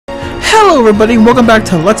Hello everybody, and welcome back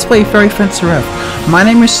to Let's Play Fairy Fencer F. My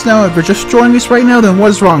name is Snow. If you're just joining us right now, then what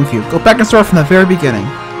is wrong with you? Go back and start from the very beginning.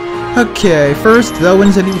 Okay, first, the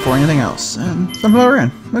Wind City before anything else. And some people are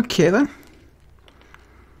in. Okay then.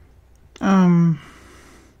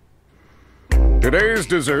 Today's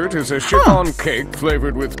dessert is a chiffon cake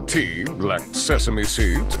flavored with tea, black sesame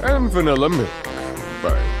seeds, and vanilla milk.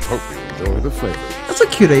 I hope you enjoy the flavor. That's a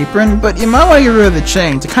cute apron, but you might want to get rid of the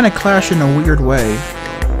chains. They kind of clash in a weird way.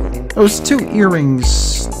 Those two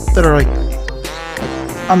earrings that are like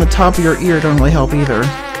on the top of your ear don't really help either.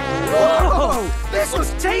 Whoa! This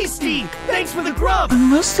was tasty! Thanks for the grub!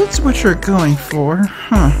 Unless that's what you're going for.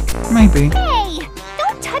 Huh. Maybe. Hey!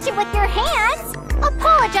 Don't touch it with your hands!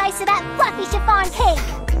 Apologize to that fluffy chiffon cake!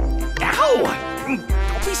 Ow! Don't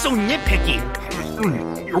be so nitpicky!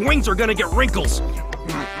 Your wings are gonna get wrinkles!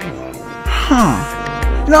 Huh.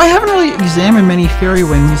 You know, I haven't really examined many fairy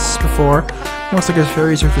wings before. Most of the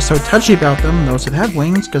fairies are just so touchy about them, those that have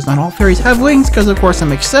wings, because not all fairies have wings, because of course that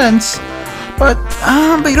makes sense. But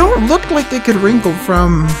they don't look like they could wrinkle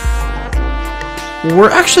from...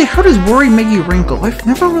 Actually, how does worry make you wrinkle? I've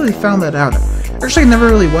never really found that out. Actually, I never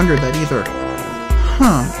really wondered that either.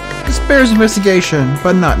 Huh. This bears investigation,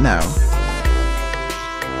 but not now.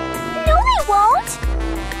 No, they won't!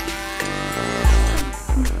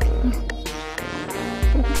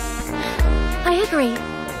 I agree.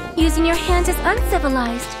 Using your hands is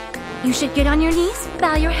uncivilized. You should get on your knees,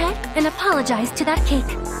 bow your head, and apologize to that cake.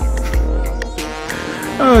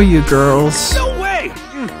 Oh, you girls. No way!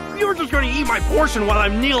 You're just gonna eat my portion while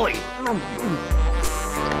I'm kneeling!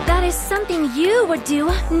 That is something you would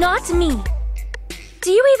do, not me.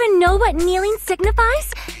 Do you even know what kneeling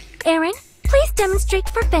signifies? Aaron, please demonstrate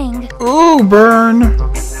for Fang. Ooh, burn.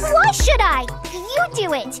 Why should I? You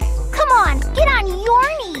do it! Come on, get on your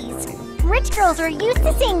knees! Rich girls are used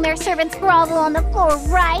to seeing their servants grovel on the floor,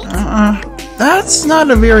 right? That's not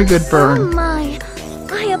a very good burn. Oh my.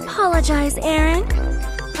 I apologize, Aaron.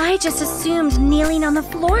 I just assumed kneeling on the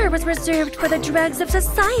floor was reserved for the dregs of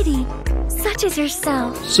society, such as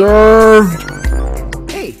yourself. Served.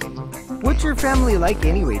 Hey, what's your family like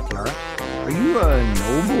anyway, Tiara? Are you a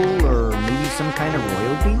noble or maybe some kind of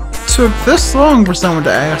royalty? Took this long for someone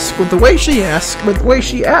to ask. With the way she asked, with the way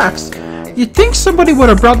she acts, you'd think somebody would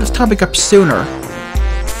have brought this topic up sooner.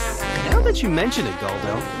 Now that you mention it,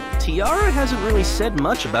 Galdo, Tiara hasn't really said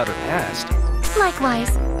much about her past.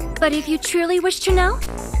 Likewise. But if you truly wish to know,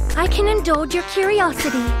 I can indulge your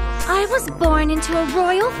curiosity. I was born into a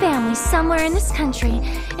royal family somewhere in this country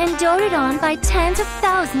and doted on by tens of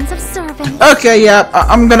thousands of servants. Okay, yeah,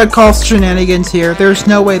 I'm gonna call shenanigans here. There's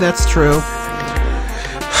no way that's true.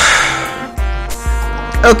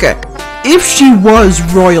 Okay, if she was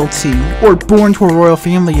royalty, or born to a royal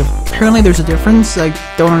family, apparently there's a difference, I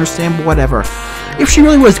don't understand, but whatever. If she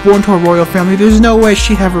really was born to a royal family, there's no way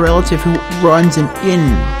she'd have a relative who runs an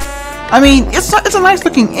inn. I mean, it's a nice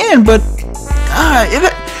looking inn, but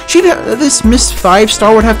this Miss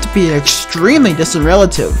 5-star would have to be an extremely distant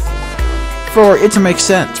relative for it to make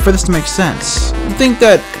sense. For this to make sense, I think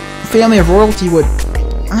that family of royalty would,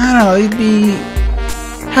 I don't know, they'd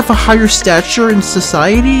have a higher stature in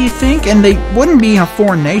society, you think, and they wouldn't be in a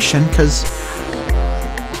foreign nation because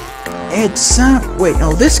it's wait,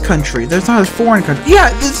 no, this country. There's not a foreign country.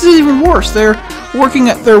 Yeah, this is even worse. They're working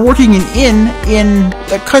in a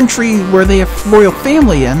country where they have royal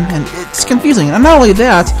family in, and it's confusing. And not only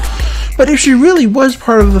that, but if she really was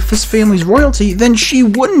part of this family's royalty, then she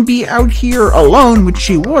wouldn't be out here alone, which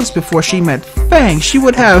she was before she met Fang. She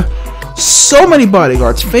would have so many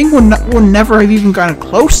bodyguards. Fang would never have even gotten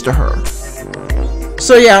close to her.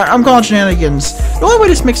 So yeah, I'm calling shenanigans. The only way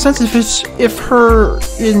this makes sense is if her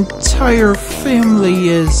entire family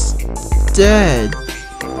is dead.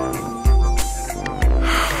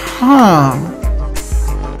 Huh.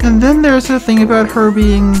 And then there's the thing about her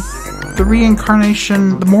being the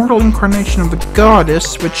reincarnation, the mortal incarnation of the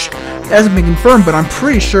goddess, which hasn't been confirmed, but I'm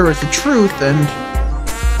pretty sure it's the truth, and...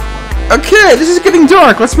 Okay, this is getting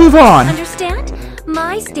dark, let's move on! Understand?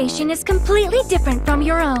 My station is completely different from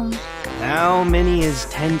your own. How many is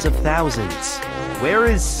tens of thousands? Where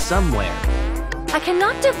is somewhere? I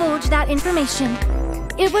cannot divulge that information.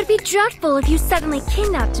 It would be dreadful if you suddenly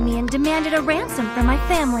kidnapped me and demanded a ransom from my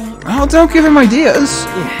family. Oh, don't give him ideas!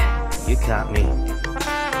 Yeah, you caught me.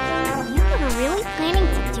 You were really planning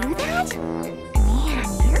to do that? Man,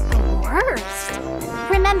 you're the worst.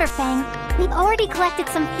 Remember, Fang, we've already collected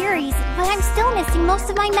some furies, but I'm still missing most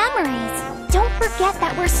of my memories. Don't forget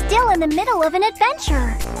that we're still in the middle of an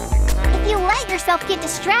adventure. If you let yourself get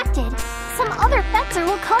distracted, some other fencer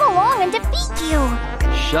will come along and defeat you.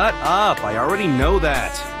 Shut up, I already know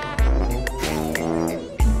that.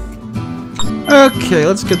 Okay,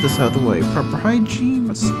 let's get this out of the way. Proper hygiene,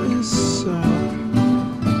 what's this?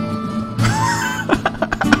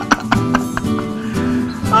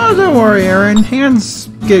 Oh, don't worry, Aaron. Hands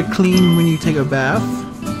get clean when you take a bath.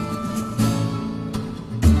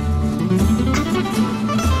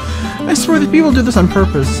 I swear that people do this on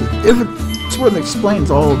purpose. It's what explains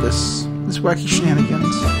all of this wacky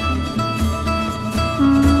shenanigans.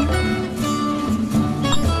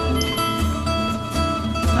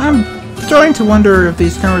 I'm starting to wonder if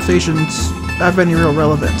these conversations have any real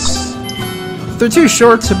relevance. They're too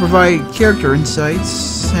short to provide character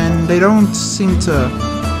insights, and they don't seem to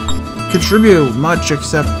contribute much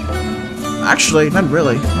except... Actually, not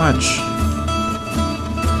really much.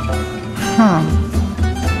 Huh.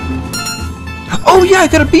 Oh yeah, I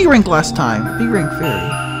got a B-rank last time! B-rank fairy.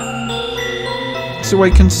 So I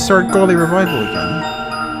can start Golly Revival again.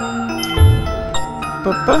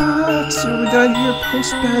 But so we got here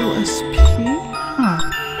post-battle SP? Huh.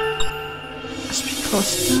 SP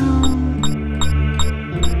cost down.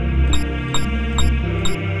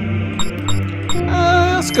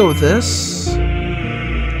 Let's go with this.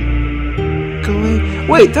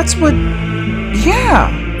 Wait, that's what... Yeah!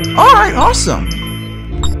 Alright, awesome!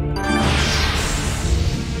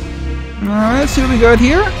 Alright, let's see what we got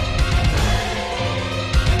here.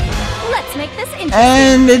 Let's make this interesting.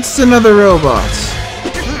 And it's another robot.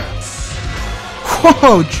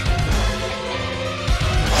 Whoa!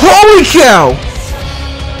 Holy cow!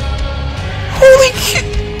 Holy cow!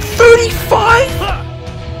 35?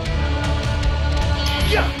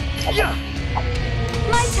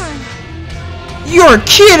 My turn. You're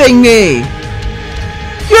kidding me!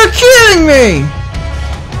 You're kidding me!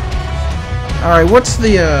 Alright, what's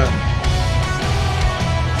the,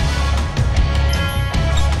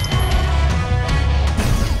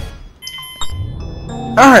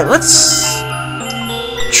 Alright, let's...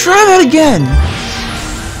 try that again!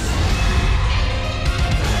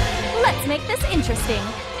 Let's make this interesting.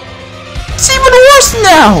 It's even worse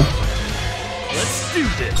now! Let's do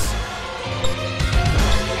this.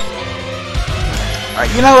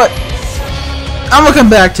 Alright, you know what? I'm gonna come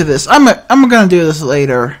back to this. I'm gonna do this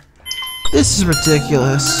later. This is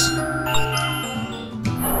ridiculous.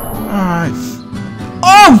 Alright.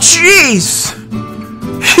 Oh, jeez!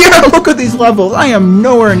 Yeah, look at these levels. I am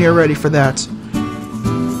nowhere near ready for that.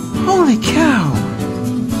 Holy cow.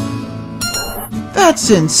 That's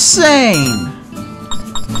insane!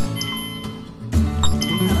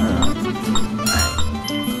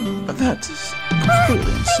 But that is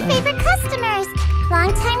completely insane. My favorite customers!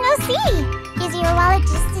 Long time no see! Is your wallet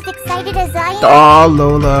just as excited as I am? Aw,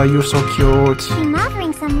 Lola, you're so cute. I'm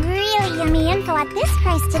offering some really yummy info at this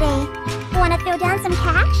price today. Wanna throw down some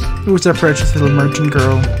cash? Who's that precious little merchant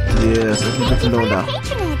girl? Yes, I think Thank it's you for your Lola.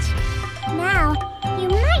 patronage. Now, you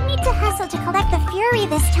might need to hustle to collect the Fury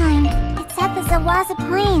this time. It's at the Zawaza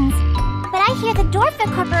Plains. But I hear the Dorfa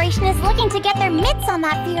Corporation is looking to get their mitts on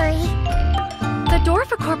that Fury. The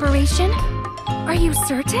Dorfa Corporation? Are you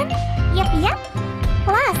certain? Yep.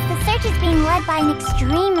 Plus, the search is being led by an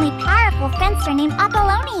extremely powerful fencer named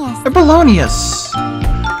Apollonius. Apollonius!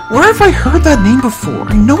 Where have I heard that name before?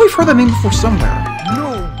 I know I've heard that name before somewhere.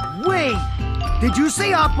 No way! Did you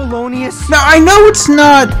say Apollonius? Now, I know it's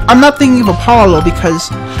not... I'm not thinking of Apollo because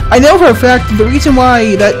I know for a fact that the reason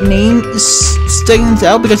why that name stands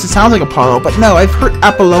out because it sounds like Apollo, but no, I've heard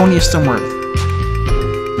Apollonius somewhere.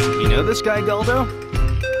 You know this guy, Galdo?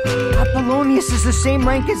 Apollonius is the same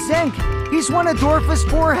rank as Zenk. He's one of Dorfa's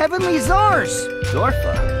 4 heavenly czars.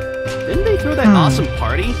 Dorfa? Didn't they throw that awesome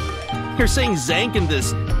party? You're saying Zank and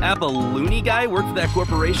this Apolloni guy work for that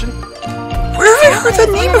corporation? Where have I heard that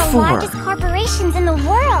name One of the before? largest corporations in the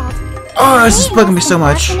world. Oh, this is They bugging me host so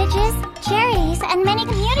much. orphanages, charities, and many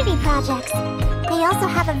community projects. They also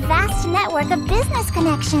have a vast network of business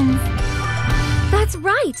connections. That's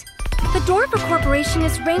right. The Dorfa Corporation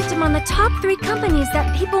is ranked among the top 3 companies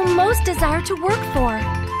that people most desire to work for.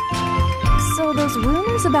 So those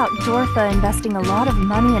rumors about Dorfa investing a lot of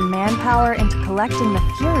money and manpower into collecting the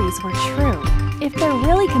Furies were true. If they're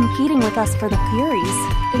really competing with us for the Furies,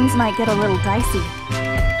 things might get a little dicey.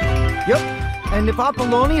 Yep. And if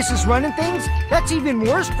Apollonius is running things, that's even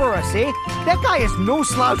worse for us, eh? That guy is no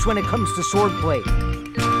slouch when it comes to swordplay.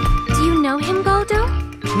 Do you know him, Galdo?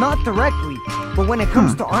 Not directly, but when it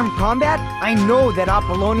comes to armed combat, I know that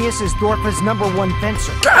Apollonius is Dorfa's #1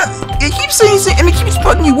 fencer. God, it keeps saying it and it keeps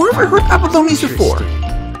bugging you. Where have I heard Apollonius before?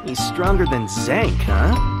 He's stronger than Zank,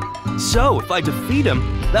 huh? So, if I defeat him,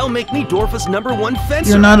 that'll make me Dorfa's #1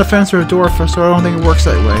 fencer. You're not a fencer of Dorfa, so I don't think it works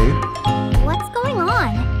that way. What's going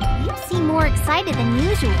on? You seem more excited than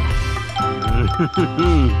usual.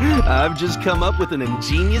 I've just come up with an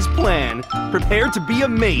ingenious plan. Prepare to be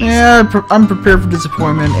amazed. Yeah, I'm prepared for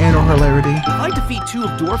disappointment and or hilarity. If I defeat 2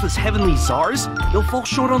 of Dorfa's heavenly czars, they'll fall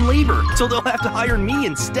short on labor, so they'll have to hire me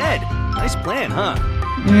instead. Nice plan, huh?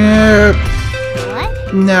 Yeah,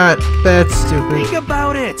 What? not that stupid. Think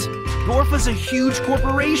about it. Dorfa's a huge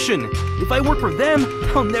corporation. If I work for them,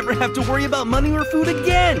 I'll never have to worry about money or food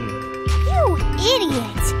again. You idiot!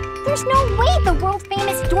 There's no way the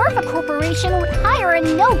world-famous Dorfa Corporation would hire a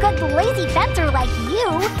no-good lazy fencer like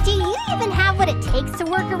you. Do you even have what it takes to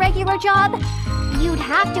work a regular job? You'd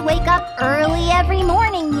have to wake up early every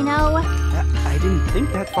morning, you know. I didn't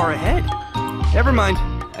think that far ahead. Never mind.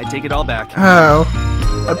 I take it all back. Oh,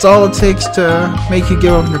 that's all it takes to make you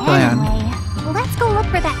give up your plan. Anyway, let's go look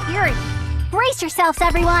for that fury. Brace yourselves,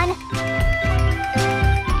 everyone.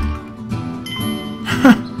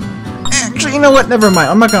 Actually, you know what? Never mind.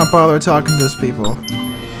 I'm not gonna bother talking to those people.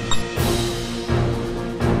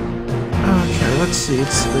 Okay, let's see.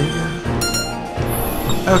 It's the...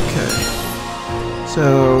 Okay.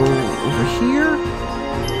 So, over here?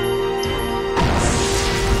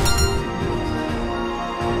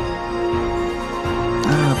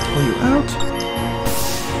 Pull you out.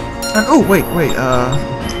 And, oh, wait.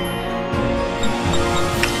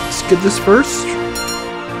 Let's get this first.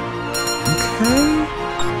 Okay.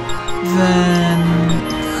 Then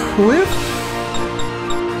equip.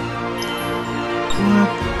 What?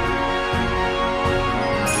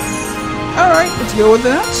 Alright, let's go with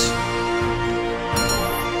that.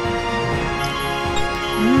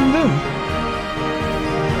 And boom.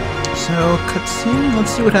 So, cutscene,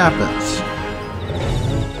 let's see what happens.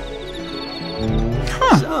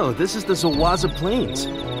 Huh. So, this is the Zawaza Plains.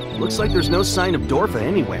 Looks like there's no sign of Dorfa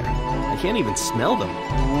anywhere. I can't even smell them.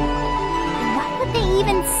 What would they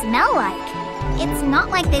even smell like? It's not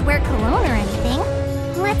like they wear cologne or anything.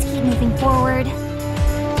 Let's keep moving forward.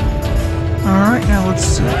 Alright, now let's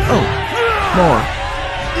see. Oh, more.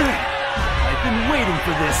 I've been waiting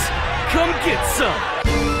for this. Come get some.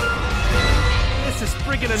 This is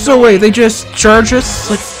friggin' annoying. So wait, they just charge us?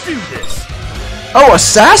 Like, Let's do this. oh,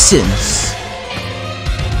 assassins!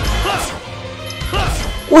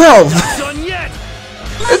 Well, Not done yet.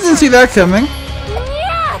 I didn't see that coming.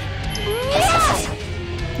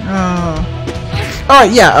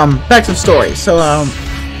 Alright, yeah, back to the story. So,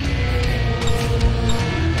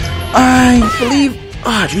 I believe...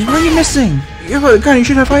 Ah, geez, what are you missing? You have a gun, you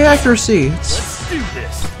should have high accuracy. It's... Let's do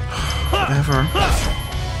this. whatever.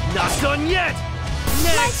 Not done yet.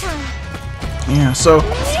 Next. Yeah, so...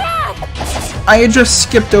 I had just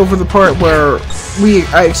skipped over the part where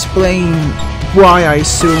I explained why I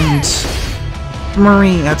assumed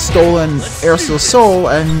Marine had stolen Ersel's soul,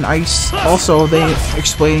 and also they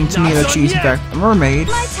explaining to me that she's in fact a mermaid.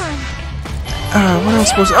 What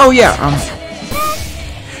else was... Oh yeah,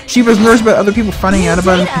 she was nervous about other people finding out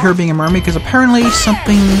about her being a mermaid, because apparently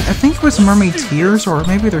something... I think it was mermaid tears, or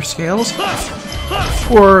maybe their scales,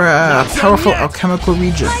 were powerful alchemical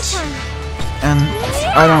regents. And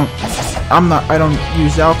I don't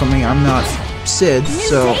use alchemy, I'm not Sid,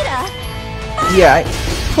 so... Yeah,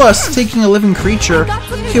 plus, taking a living creature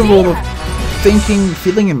capable of thinking,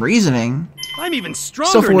 feeling, and reasoning, I'm even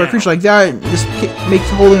stronger so for now. a creature like that, just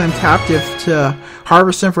holding them captive to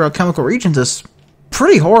harvest them for alchemical regions is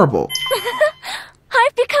pretty horrible.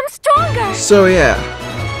 I've become stronger! So yeah.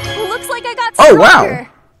 Looks like I got Oh stronger. wow!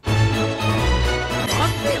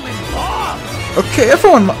 I'm feeling off. Okay,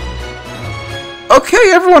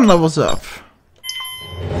 everyone levels up.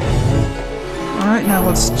 Alright, now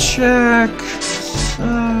let's check.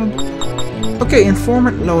 Okay,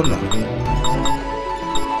 informant Lola.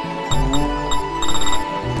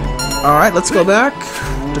 Alright, let's go back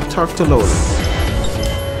to talk to Lola.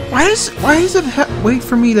 Why does it wait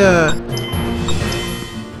for me to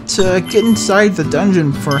get inside the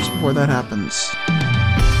dungeon first before that happens?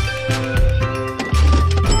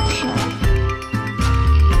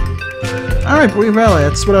 Alright, Brie Valley,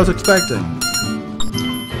 that's what I was expecting.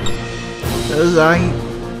 Because I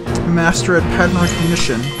master at pattern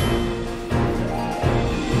recognition.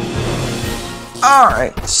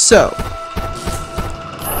 Alright, so.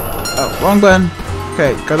 Oh, wrong button.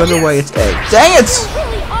 Okay, got out of the way, it's A. Dang it! You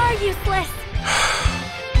really are useless!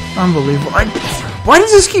 Unbelievable. Why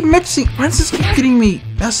does this keep mixing? Why does this keep getting me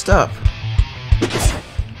messed up?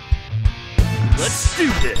 Let's do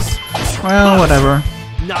this. Well, whatever.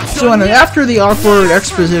 Not So done anyway, yet. after the awkward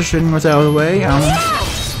exposition was out of the way,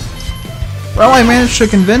 well, I managed to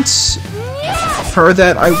convince her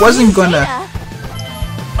that I wasn't gonna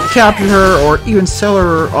capture her or even sell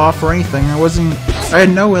her off or anything. I had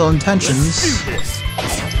no ill intentions. Do this.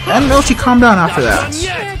 And well, she calmed down after Not that. done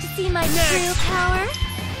yet. Care to see my Real power?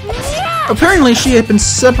 Apparently, she had been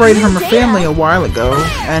separated from her family a while ago,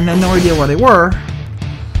 and had no idea where they were.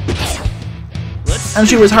 And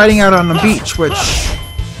she was hiding out on the beach, which...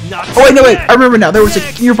 Oh wait, no wait, I remember now. There was a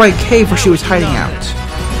nearby cave where she was hiding out.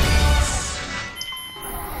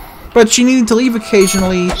 But she needed to leave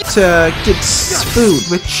occasionally to get food,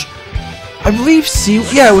 which... I believe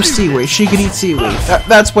yeah, it was seaweed. She could eat seaweed.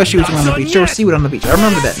 That's why she was on the beach. There was seaweed on the beach. I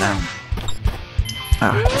remember that now.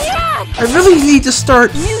 I really need to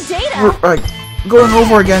start going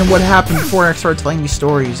over again what happened before I start telling these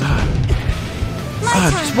stories.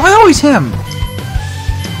 Why always him?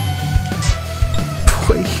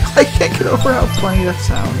 Boy, I can't get over how funny that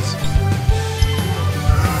sounds.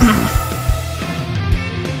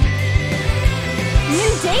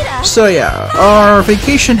 So yeah, our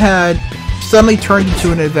vacation had suddenly turned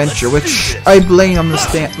into an adventure, which I blame on the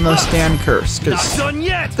stand curse, because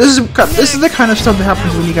this is the kind of stuff that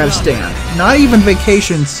happens when you gotta stand. Not even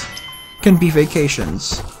vacations can be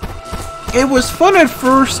vacations. It was fun at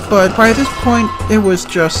first, but by this point, it was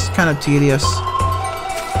just kind of tedious.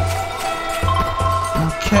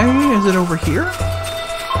 Okay, is it over here?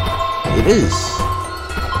 It is.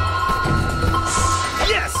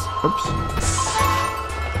 Yes. Oops.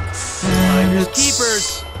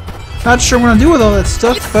 Keepers. Not sure what I'm gonna do with all that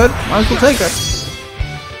stuff, but might as well take it.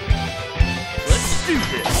 Let's do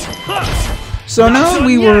this. So now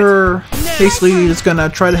we were basically just gonna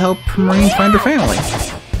try to help Marine find her family.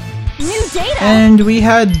 And we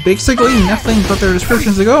had basically nothing but their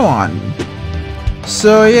descriptions to go on.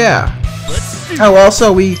 So yeah. Oh,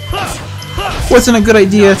 also wasn't a good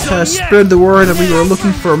idea to spread the word that we were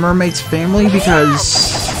looking for a mermaid's family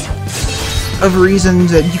because of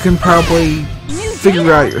reasons that you can probably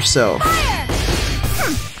figure out yourself.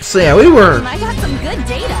 So yeah, we were... I got some good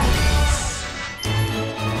data.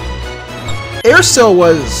 Aircell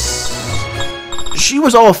was... She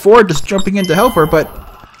was all for just jumping in to help her, but...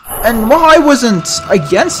 And while I wasn't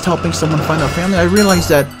against helping someone find their family, I realized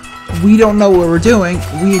that we don't know what we're doing,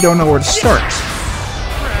 we don't know where to start.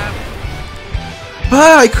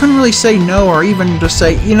 But I couldn't really say no, or even just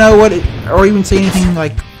say, you know what, or even say anything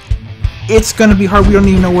like, it's gonna be hard, we don't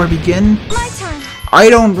even know where to begin. My turn. I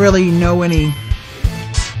don't really know any...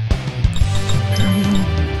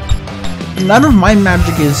 None of my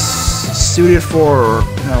magic is suited for,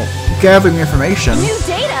 you know, gathering information. New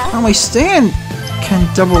data. Well, my stand can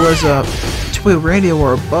double as a two-way radio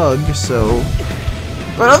or a bug, so...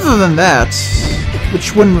 But other than that,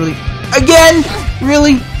 which wouldn't really... Again?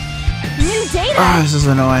 Really? New data. Ah, this is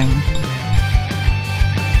annoying.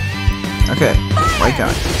 Okay, right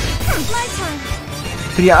guy. My turn.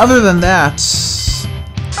 But yeah, other than that,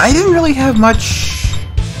 I didn't really have much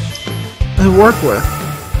to work with.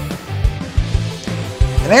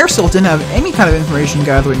 And Aircell didn't have any kind of information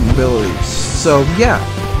gathering abilities, so yeah.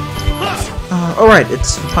 Alright,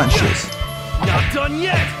 it's punches. Not done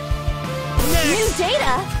yet. New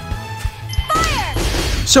data. Fire.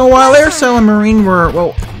 So while Aircell and Marine were,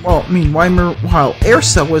 while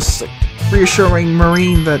Aircell was reassuring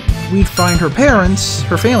Marine that we'd find her parents,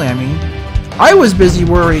 her family I mean, I was busy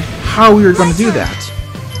worried how we were going to do that.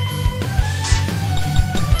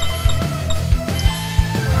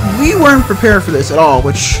 We weren't prepared for this at all,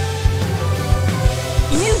 which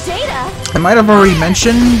New data. I might have already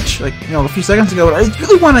mentioned, like, you know, a few seconds ago, but I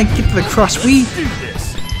really want to get to the crux. We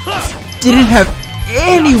didn't have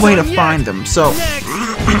any way to find them, so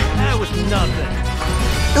That was nothing.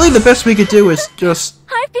 really the best we could do is just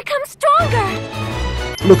I've become stronger.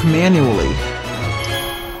 look manually.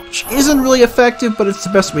 Which isn't really effective, but it's the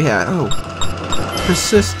best we had. Oh.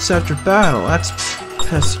 Persists after battle. That's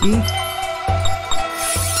pesky.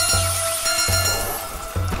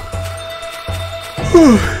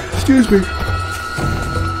 Excuse me.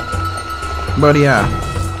 But yeah.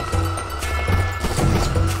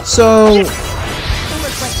 So... It looks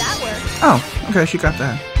like that worked. Oh, okay, she got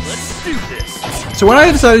that. Let's do this. So what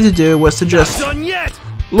I decided to do was to just Done yet.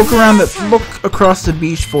 look across the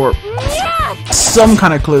beach for some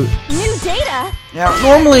kind of clue. New data. Now,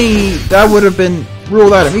 normally that would have been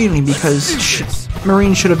ruled out immediately because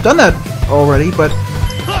Marine should have done that already, but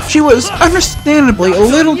she was understandably a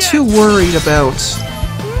little too worried about,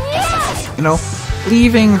 you know,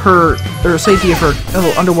 leaving her safety of her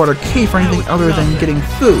little underwater cave for anything other than getting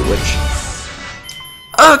food, which...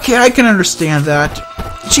 Okay, I can understand that.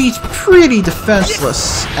 She's pretty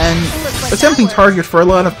defenseless and a tempting target for a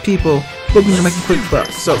lot of people looking to make a quick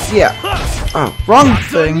buck. So, yeah. Oh, wrong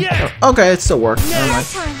thing. Okay, it still works. Never mind.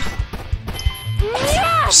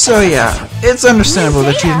 So, yeah. It's understandable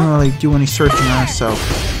that she didn't really do any searching on herself.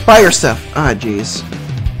 By herself. Ah, jeez.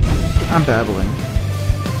 I'm babbling.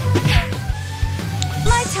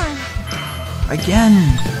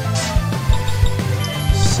 again.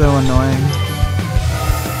 So annoying.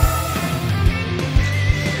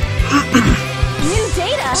 New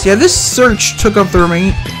data. So yeah, this search took up the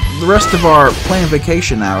rest of our planned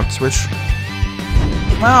vacation out, which,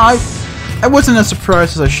 well, I wasn't as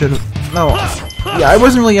surprised as I should have. No, yeah, I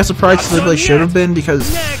wasn't really as surprised as I really should have been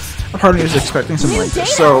because a part of me was expecting something like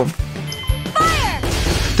this. So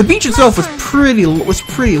the beach itself was pretty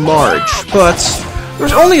large, but there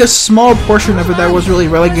was only a small portion of it that was really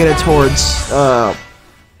relegated towards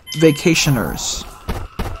vacationers.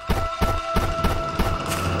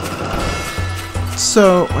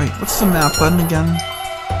 So, wait, what's the map button again?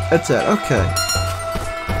 That's it, okay.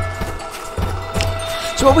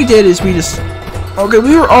 So what we did is we just... Okay,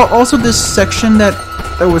 we were also this section that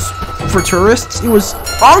was for tourists. It was...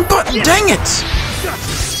 Oh, dang it!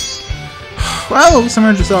 Well, at least I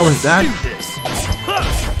managed to salvage that.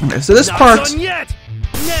 Okay, so this part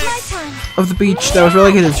of the beach that was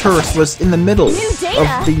relegated to tourists was in the middle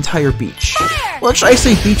of the entire beach. Well, I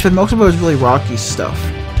say beach, but most of it was really rocky stuff.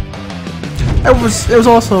 It was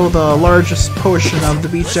also the largest portion of the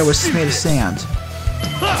beach that was made of sand.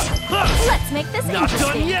 Let's make this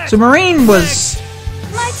interesting. So Marine was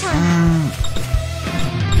My turn.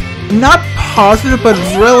 not positive, but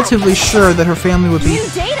relatively sure that her family would be New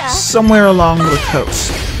data. somewhere along the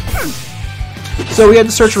coast. So we had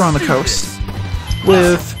to search around the coast,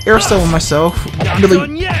 with Aristotle and myself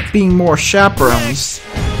really being more chaperones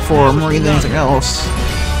for Marine than anything else.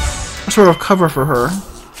 A sort of cover for her.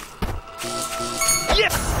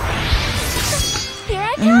 Here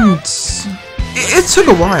I And it took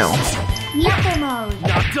a while. Neutral mode.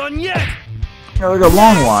 Not done yet! Like a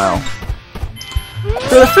long while.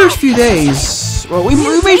 For the first few days, well, we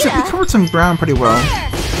covered some ground pretty well.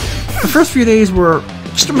 The first few days were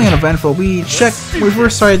extremely uneventful. We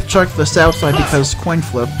first started to check the south side because coin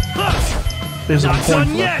flip. There's a coin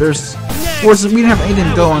flip. We didn't have anything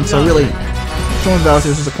to go on, so really, someone about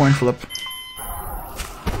this was a coin flip.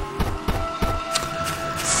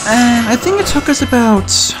 And I think it took us about,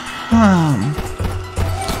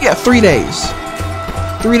 3 days.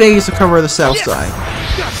 3 days to cover the south side.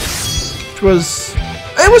 Which was...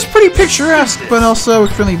 It was pretty picturesque, but also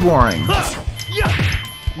extremely boring.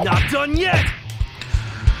 Not done yet!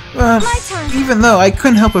 Even though I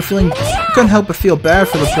couldn't help but feel bad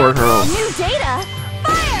for the poor girl. New data.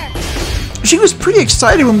 Fire. She was pretty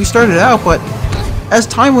excited when we started out, but as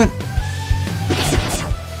time went...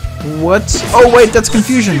 What? Oh wait, that's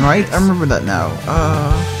confusion, right? I remember that now.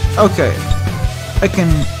 Okay. I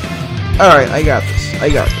can... Alright, I got this.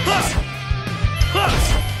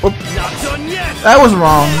 Well, that was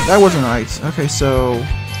wrong. That wasn't right. Okay, so...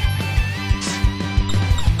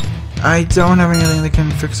 I don't have anything that can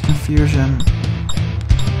fix confusion.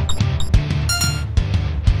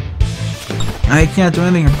 I can't do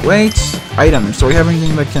anything. Wait! Items. Do we have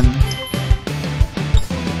anything that can...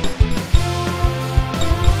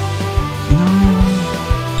 No.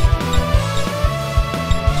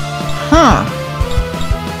 Huh.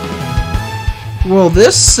 Well,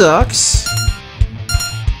 this sucks.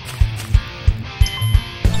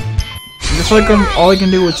 Looks like all I can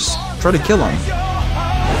do is just try to kill him.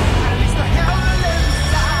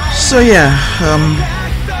 So yeah,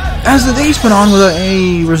 as the days went on without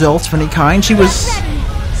any results of any kind, she was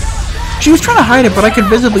trying to hide it, but I could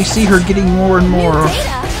visibly see her getting more and more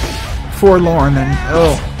forlorn and,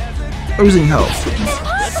 losing hope.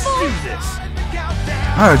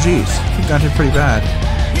 Oh jeez, she got hit pretty bad.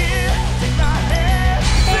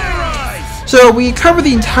 So we covered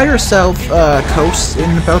the entire south coast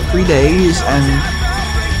in about 3 days, and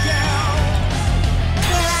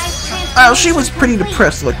she was pretty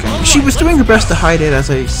depressed looking. She was doing her best to hide it, as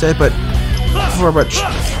I said, but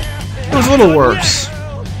it was a little worse.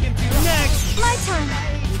 My turn.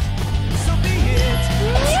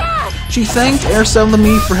 She thanked Aristotle and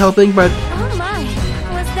me for helping, but Oh my.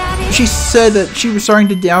 Was that it? she said that she was starting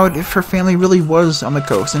to doubt if her family really was on the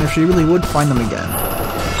coast and if she really would find them again.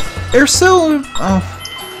 Aristotle,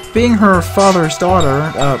 being her father's daughter,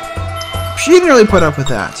 she didn't really put up with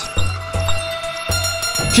that.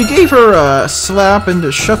 She gave her a slap and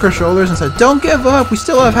just shook her shoulders and said, "Don't give up, we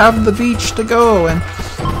still have half of the beach to go," and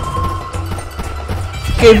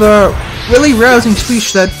gave a really rousing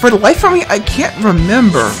speech that, for the life of me, I can't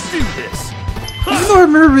remember. Even though I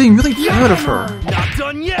remember being really proud of her. Not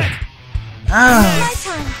done yet! My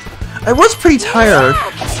turn. I was pretty tired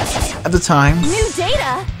at the time, New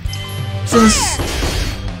data. since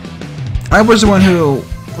I was the one who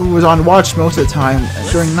was on watch most of the time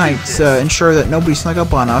during nights to ensure that nobody snuck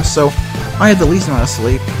up on us, so I had the least amount of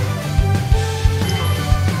sleep.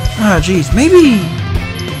 Jeez, maybe...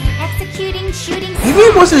 Executing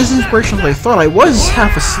maybe it wasn't as inspirational as I thought. I was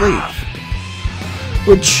half asleep.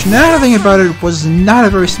 Which, now that I think about it, was not a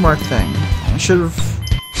very smart thing. I should have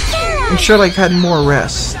ensured I had more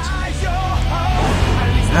rest.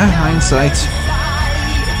 Hindsight.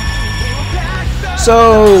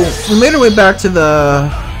 So, we made our way back to the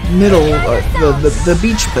middle, the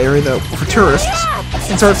beach area for tourists,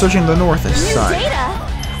 and started searching the north side.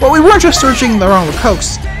 Well, we weren't just searching along the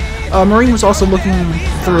coast. Marine was also looking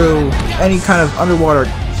through any kind of underwater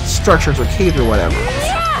structures or caves or whatever.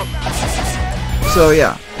 So,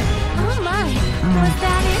 yeah. Oh my, was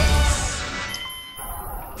that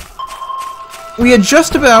it? We had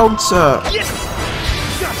just about,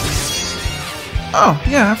 oh,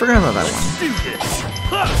 yeah, I forgot about that one.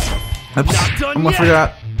 Oops, I almost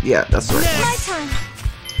forgot. Yeah, that's the right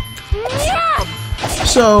one.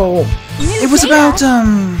 So, it was about,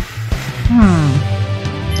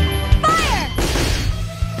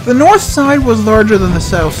 the north side was larger than the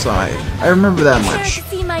south side. I remember that much. Care to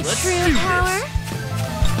see my true power?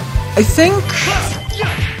 I think...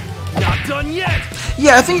 Not done yet.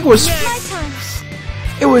 Yeah, I think it was... My turn.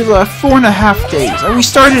 It was 4.5 days. We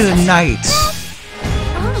started at night.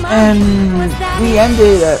 Oh my, And was that we it?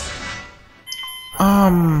 ended at...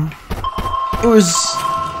 It was...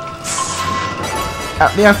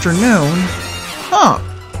 at the afternoon. Huh.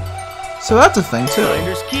 So that's a thing, too.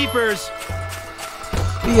 Finders keepers.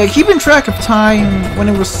 Yeah, keeping track of time when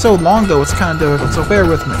it was so long ago was kind of difficult, so bear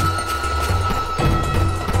with me.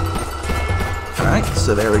 Alright,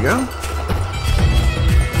 so there we go.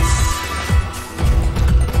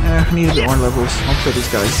 I need a bit more levels. I'll play these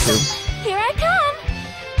guys too. Here I come.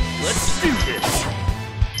 Let's do this.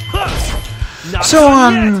 Huh. Not So,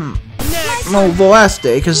 done yet. well, the last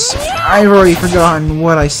day, because I've already forgotten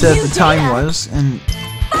what I said the time was, and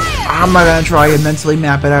I'm not gonna try and mentally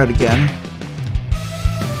map it out again.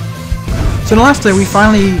 So the last day we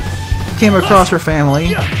finally came across her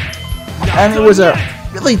family, and it was a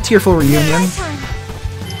really tearful reunion.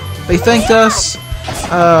 They thanked us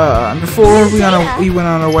before we went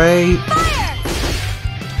on our way.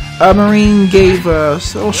 Marine gave a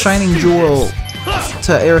little shining jewel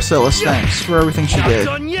to Aracel as thanks for everything she did.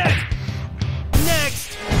 Not done yet.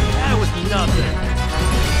 Next. That was nothing.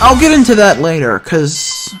 I'll get into that later,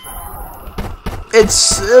 because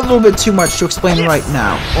it's a little bit too much to explain right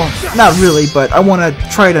now. Well, not really, but I want to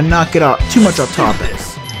try to not get too much off topic.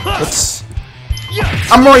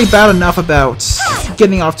 I'm already bad enough about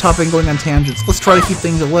getting off topic and going on tangents. Let's try to keep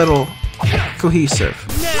things a little cohesive.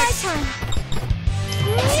 My turn.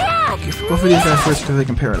 Okay, go for these guys first because they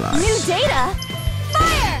can paralyze. New data.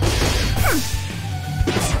 Fire.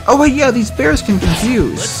 Oh wait, yeah, these bears can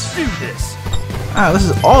confuse. Let's do this. Ah, this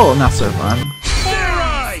is all not so fun.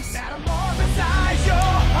 Paralyze.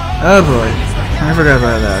 Oh boy, I forgot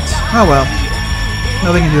about that. Oh well,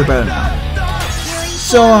 nothing can do about it now.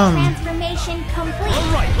 So, Transformation complete.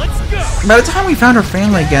 All right, let's go. by the time we found our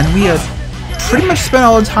family again, we had pretty much spent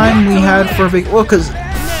all the time we had for well, because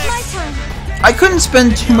My turn. I couldn't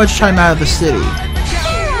spend too much time out of the city.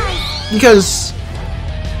 Because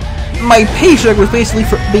my paycheck was basically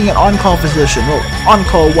for being an on-call physician. Well,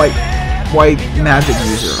 on-call white magic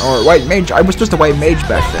user. Or white mage. I was just a white mage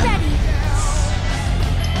back then.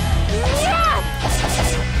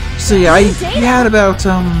 So yeah, we had about,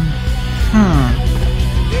 I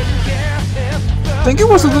think it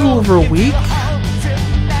was a little over a week.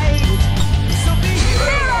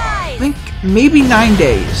 I think maybe 9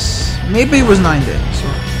 days. Maybe it was 9 days.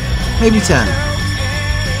 Or maybe 10.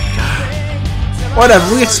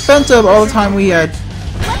 Whatever, we had spent up all the time we had.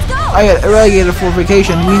 I had relegated for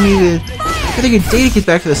vacation. We needed, I think, a day to get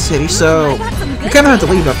back to the city, so we kind of had to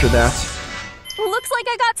leave after that. Looks like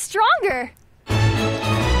I got stronger.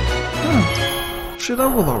 She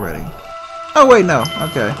leveled already. Oh wait, no.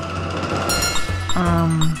 Okay.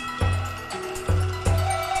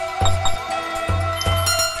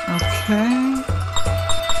 Okay.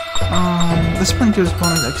 This one gives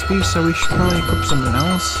bonus XP, so we should probably equip something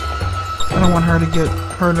else. I don't want her to get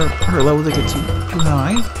her level to get too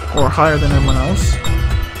high or higher than everyone else.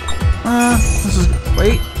 This is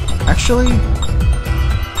wait. Actually,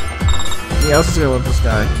 yeah, let's just go with this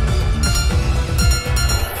guy.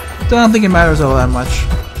 Don't think it matters all that much.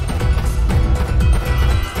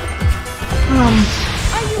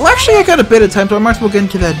 Well, actually, I got a bit of time, so I might as well get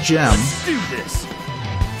into that gem. Let's do this.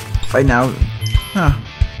 Right now. Huh.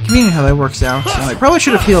 Convenient how that works out. And I probably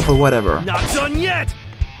should have healed, but whatever. Not done yet.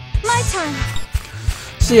 My turn.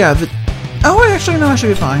 So yeah, oh wait, actually no, I should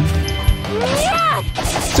be fine.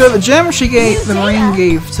 So the gem she gave, the Marine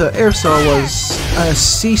gave to Airsaw was a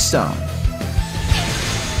sea stone.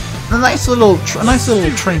 A nice little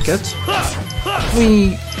trinket.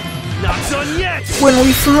 Not done yet. when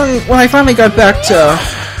I finally got back to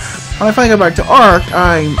Ark,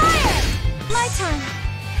 My turn.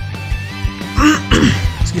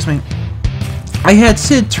 excuse me. I had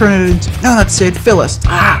Sid turn it into not Sid, Phyllis.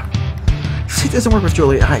 Sid doesn't work with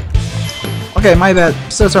Julie. Okay, my bad.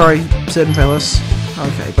 So sorry, Sid and Phyllis.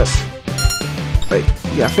 Okay, but wait,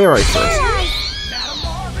 yeah, Fairy first.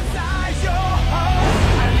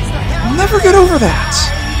 I'll never get over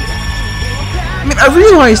that. I mean, I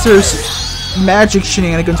realize there's magic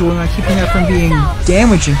shenanigans going on, keeping that from being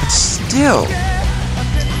damaging, but still,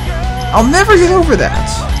 I'll never get over that.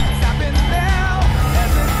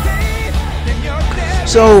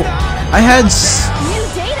 So, I had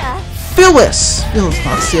Phyllis,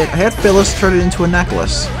 not Sid. I had Phyllis turn it into a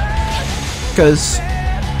necklace because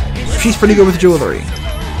she's pretty good with jewelry.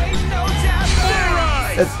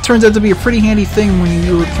 It turns out to be a pretty handy thing when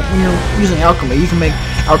you're using alchemy. You can make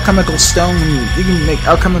alchemical stone. You can make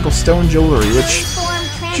alchemical stone jewelry, which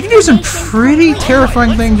you can do some pretty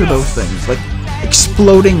terrifying things with those things, like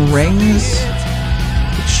exploding rings,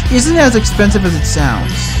 which isn't as expensive as it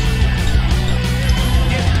sounds.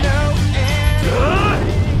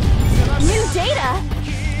 New data.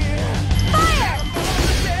 Fire.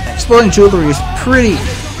 Exploding jewelry is pretty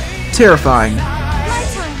terrifying,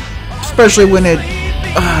 especially when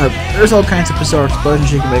there's all kinds of bizarre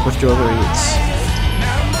explosions you can make with jewelry.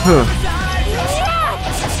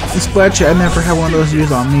 It's Splatchy, I never had one of those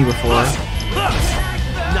used on me before.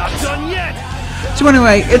 Not done yet. So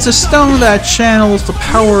anyway, it's a stone that channels the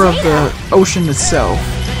power of the ocean itself.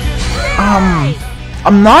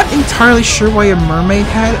 I'm not entirely sure why a mermaid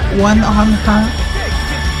had one on her.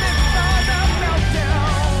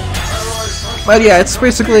 But yeah, it's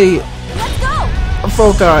basically a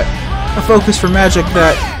focus for magic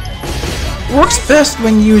that works best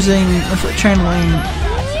when channeling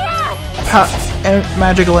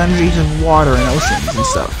magical energies of water and oceans and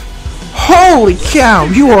stuff. Holy cow!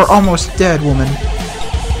 You are almost dead, woman.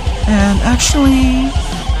 And actually,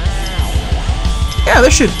 yeah,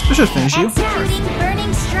 this should finish you.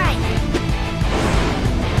 Burning strike.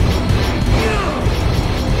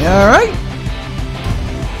 All right.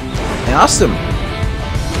 Awesome.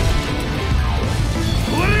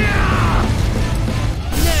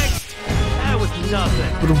 Next. That was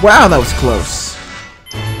nothing. But wow, that was close.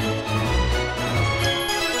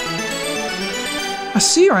 A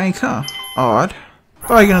C rank, huh? Odd.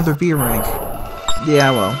 Thought I got another B rank.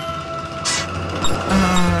 Yeah, well.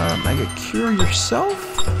 Mega Cure yourself?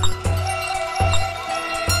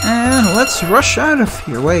 And let's rush out of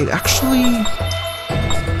here. Wait, actually...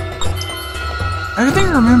 I think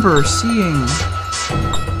I remember seeing...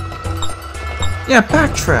 Yeah,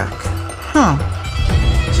 backtrack. Huh.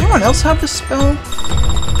 Does anyone else have this spell?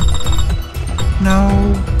 No.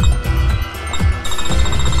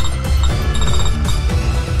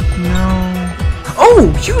 No.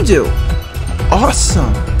 Oh, you do!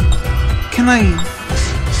 Awesome! Can I...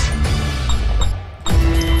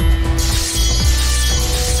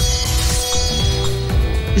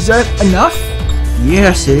 Is that enough?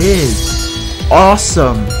 Yes, it is.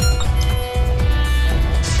 Awesome.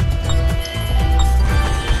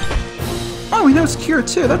 Oh, we know it's cured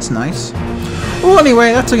too. That's nice. Well,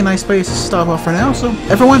 anyway, that's a nice place to stop off for now. So,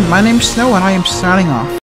 everyone, my name's Snow, and I am signing off.